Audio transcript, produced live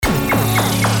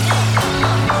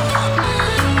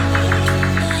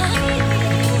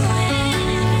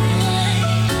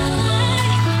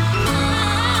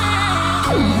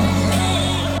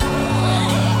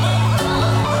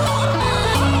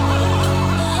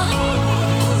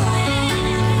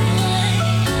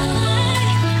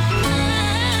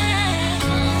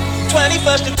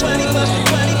But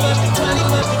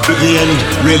the end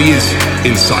really is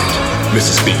in sight,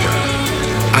 Mr. Speaker.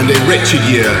 And a wretched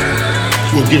year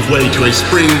will give way to a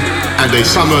spring and a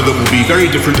summer that will be very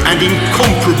different and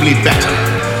incomparably better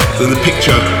than the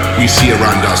picture we see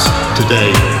around us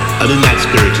today. And in that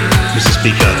spirit, Mr.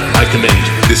 Speaker, I commend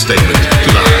this statement to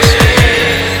the House.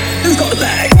 Who's got the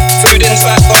bag? Food in the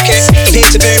back pocket,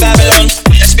 need to be Babylon.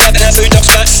 Let's be having our food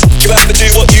dogs back. You have to do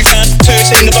what you can. Toot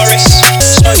in the Boris,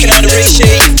 smoking out the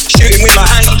re-sheet, shooting with my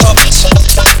hand on pops.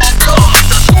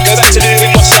 Go back to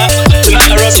doing what's that? The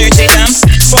matter of duty, damn.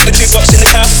 Fuck the jukebox in the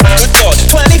calf. Good God.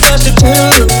 21st of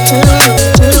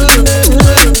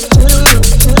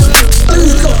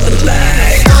Who's got the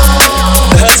bag?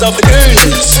 the hurts of the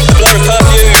goons, a blur of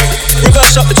perfume.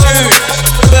 Reverse up the tune,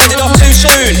 burned it off too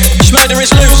soon. Schmurder is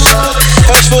loose,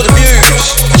 hurts for the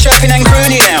views. Chirping and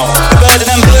crooning now, the burden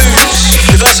and blues.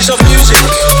 The verses of music,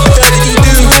 dirty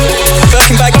do.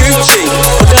 Birkin bag Gucci,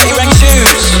 or dirty rank shoes.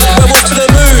 Werewolf to the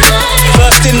moon,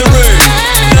 first in the room.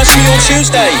 Nurse me on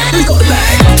Tuesday. Who's got the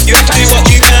bag? You have to do what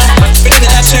you can. Been in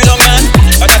the lab too long, man.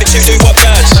 I'd have it to do what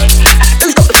does.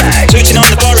 Who's got the bag? Tooting on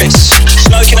the Boris,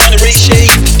 smoking on the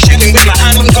re-sheet, shooting with my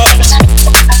hand on cops.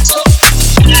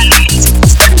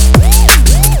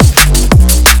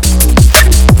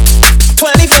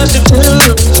 21st of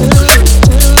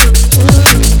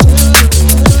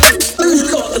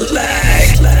Who's got the bag?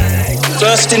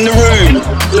 First in the room,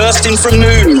 bursting from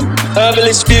noon.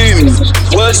 Herbalist fumes,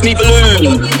 words me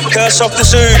balloon. Curse off the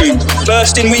Zoom,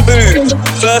 bursting we boom.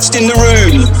 First in the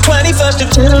room, 21st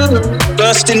of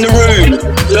burst in the room,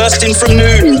 bursting from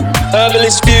noon.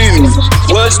 Herbalist fumes,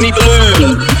 words me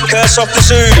balloon. Curse off the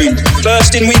Zoom,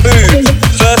 bursting we boom.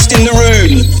 First in the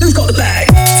room. Who's got the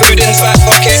bag? Food in the back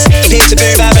pocket, need to be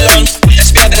Babylon.